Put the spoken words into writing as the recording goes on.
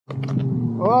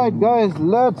Alright guys,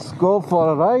 let's go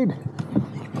for a ride.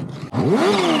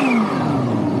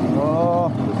 Oh,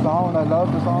 the sound, I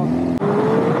love the sound.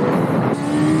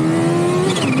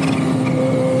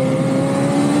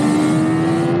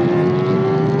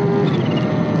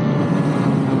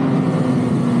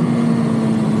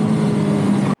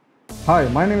 Hi,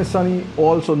 my name is Sunny,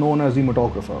 also known as the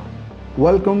Motographer.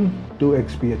 Welcome to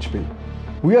XPHP.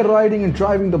 We are riding and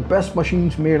driving the best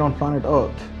machines made on planet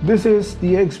Earth. This is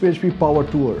the XPHP Power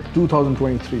Tour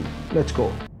 2023. Let's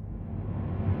go.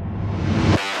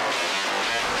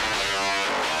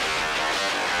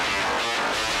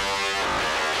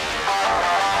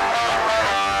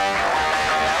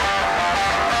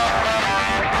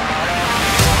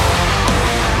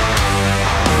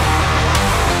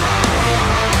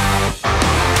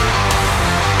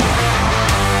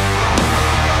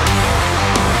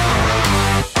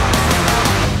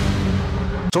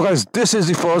 So guys, this is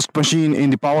the first machine in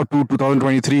the Power Tour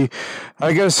 2023.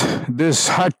 I guess this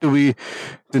had to be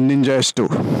the Ninja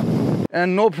S2.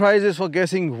 And no prizes for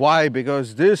guessing why,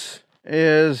 because this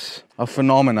is a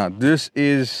phenomena. This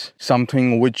is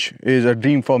something which is a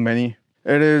dream for many.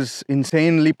 It is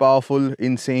insanely powerful,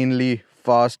 insanely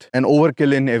fast, and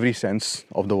overkill in every sense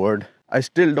of the word. I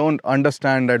still don't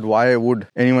understand that why would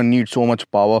anyone need so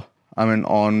much power. I mean,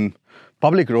 on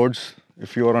public roads,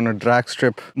 if you're on a drag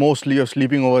strip, mostly you're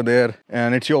sleeping over there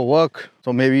and it's your work.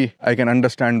 So maybe I can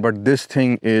understand, but this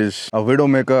thing is a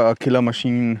widowmaker, a killer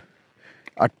machine,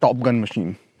 a Top Gun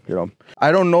machine, you know.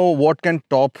 I don't know what can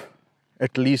top,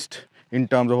 at least in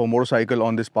terms of a motorcycle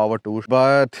on this Power Tour,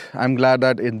 but I'm glad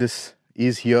that this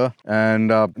is here.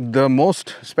 And the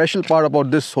most special part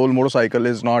about this whole motorcycle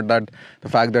is not that the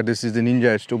fact that this is the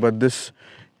Ninja H2, but this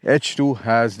H2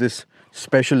 has this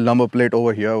special number plate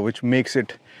over here, which makes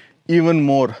it even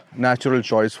more natural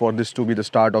choice for this to be the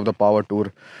start of the Power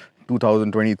Tour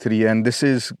 2023. And this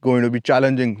is going to be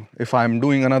challenging if I'm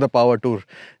doing another Power Tour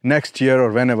next year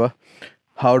or whenever,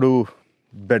 how to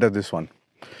better this one.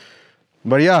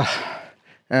 But yeah,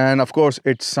 and of course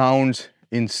it sounds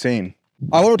insane.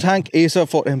 I want to thank Acer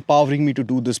for empowering me to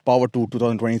do this Power Tour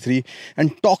 2023.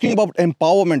 And talking about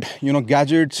empowerment, you know,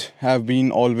 gadgets have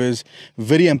been always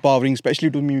very empowering, especially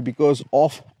to me because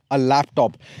of a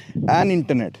laptop and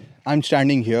internet. I'm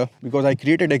standing here because I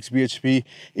created XPHP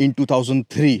in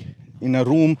 2003 in a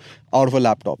room out of a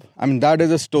laptop. I mean, that is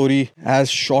a story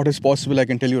as short as possible, I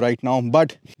can tell you right now.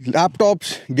 But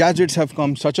laptops, gadgets have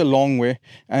come such a long way.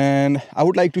 And I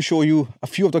would like to show you a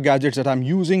few of the gadgets that I'm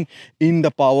using in the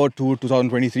Power Tour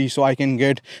 2023 so I can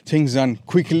get things done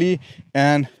quickly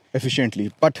and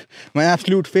efficiently. But my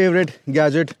absolute favorite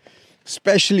gadget,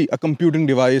 especially a computing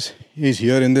device, is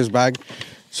here in this bag.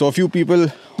 So a few people,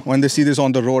 when they see this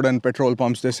on the road and petrol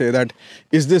pumps, they say that,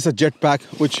 is this a jetpack?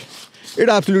 Which it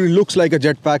absolutely looks like a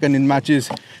jetpack and it matches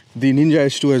the Ninja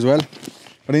H2 as well.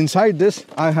 But inside this,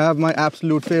 I have my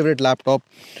absolute favorite laptop,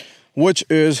 which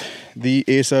is the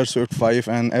Acer Swift 5.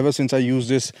 And ever since I used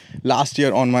this last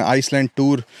year on my Iceland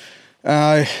tour,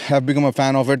 I have become a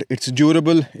fan of it. It's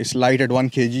durable, it's light at 1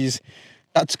 kg,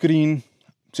 touchscreen,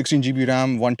 16 GB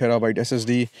RAM, 1 TB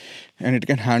SSD, and it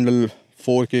can handle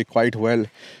 4K quite well.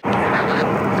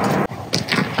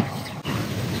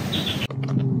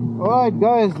 Alright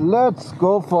guys, let's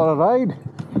go for a ride.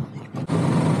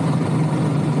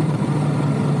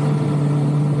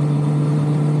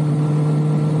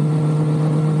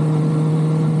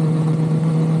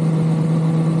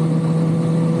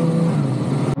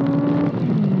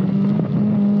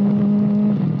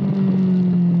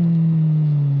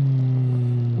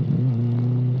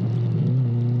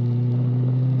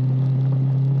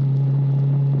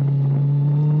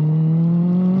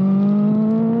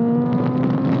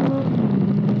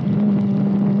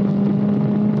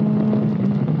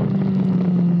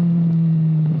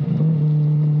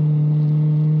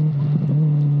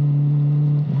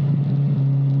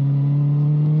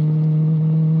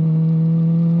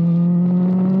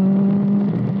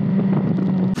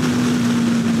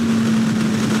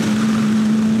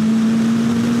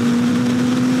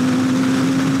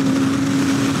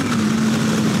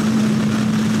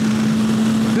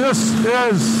 This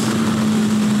is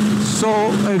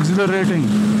so exhilarating.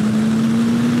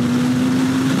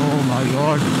 Oh my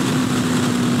God.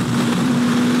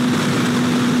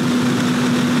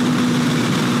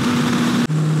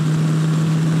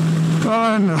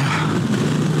 And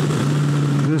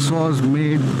this was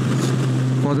made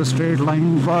for the straight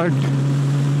line, but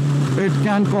it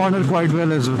can corner quite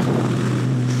well as well.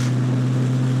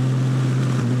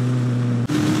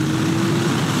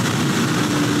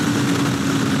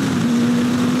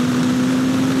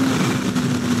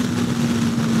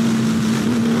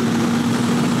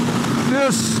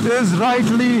 this is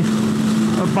rightly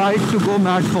a bike to go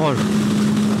mad for.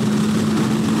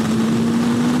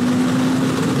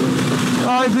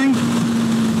 I think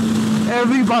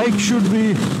every bike should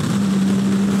be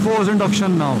force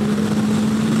induction now.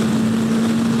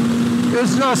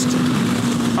 It's just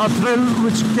a thrill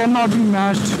which cannot be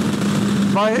matched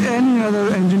by any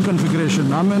other engine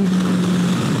configuration. I mean,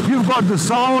 you've got the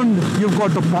sound, you've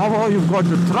got the power, you've got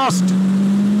the thrust,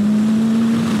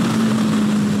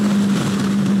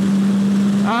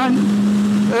 and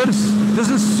this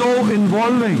is so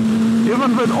involving.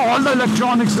 Even with all the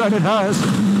electronics that it has,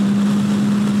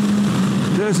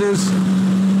 this is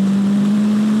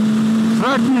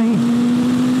threatening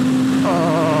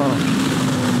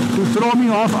to throw me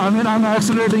off. I mean, I'm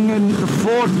accelerating in the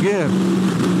 4th gear.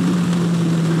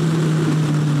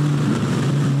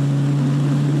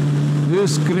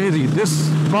 This is crazy. This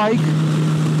bike,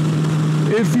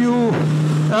 if you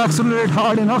accelerate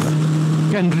hard enough,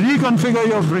 can reconfigure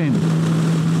your brain.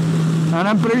 And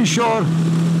I'm pretty sure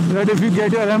that if you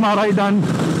get your MRI done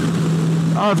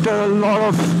after a lot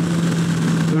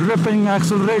of ripping,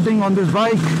 accelerating on this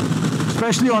bike,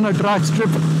 especially on a track strip,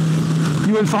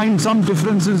 you will find some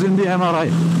differences in the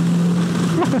MRI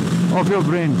of your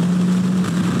brain.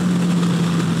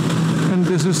 And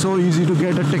this is so easy to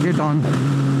get a ticket on.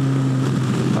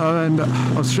 And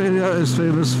Australia is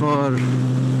famous for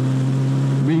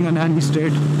being a nanny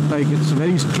state. Like, it's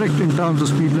very strict in terms of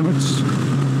speed limits.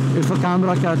 If a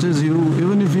camera catches you,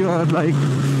 even if you are like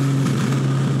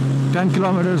 10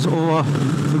 kilometers over,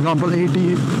 for example 80,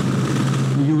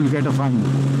 you will get a fine.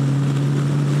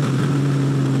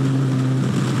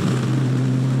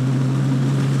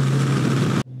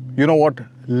 You know what?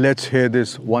 Let's hear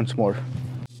this once more.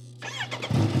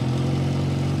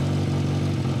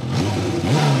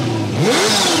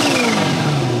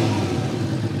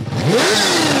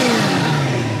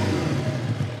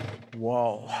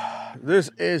 Wow, this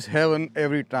is heaven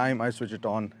every time I switch it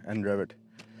on and rev it.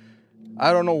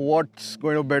 I don't know what's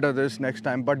going to better this next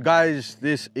time, but guys,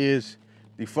 this is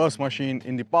the first machine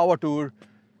in the Power Tour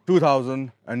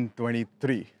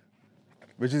 2023.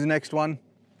 Which is the next one?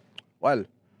 Well,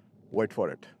 wait for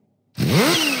it.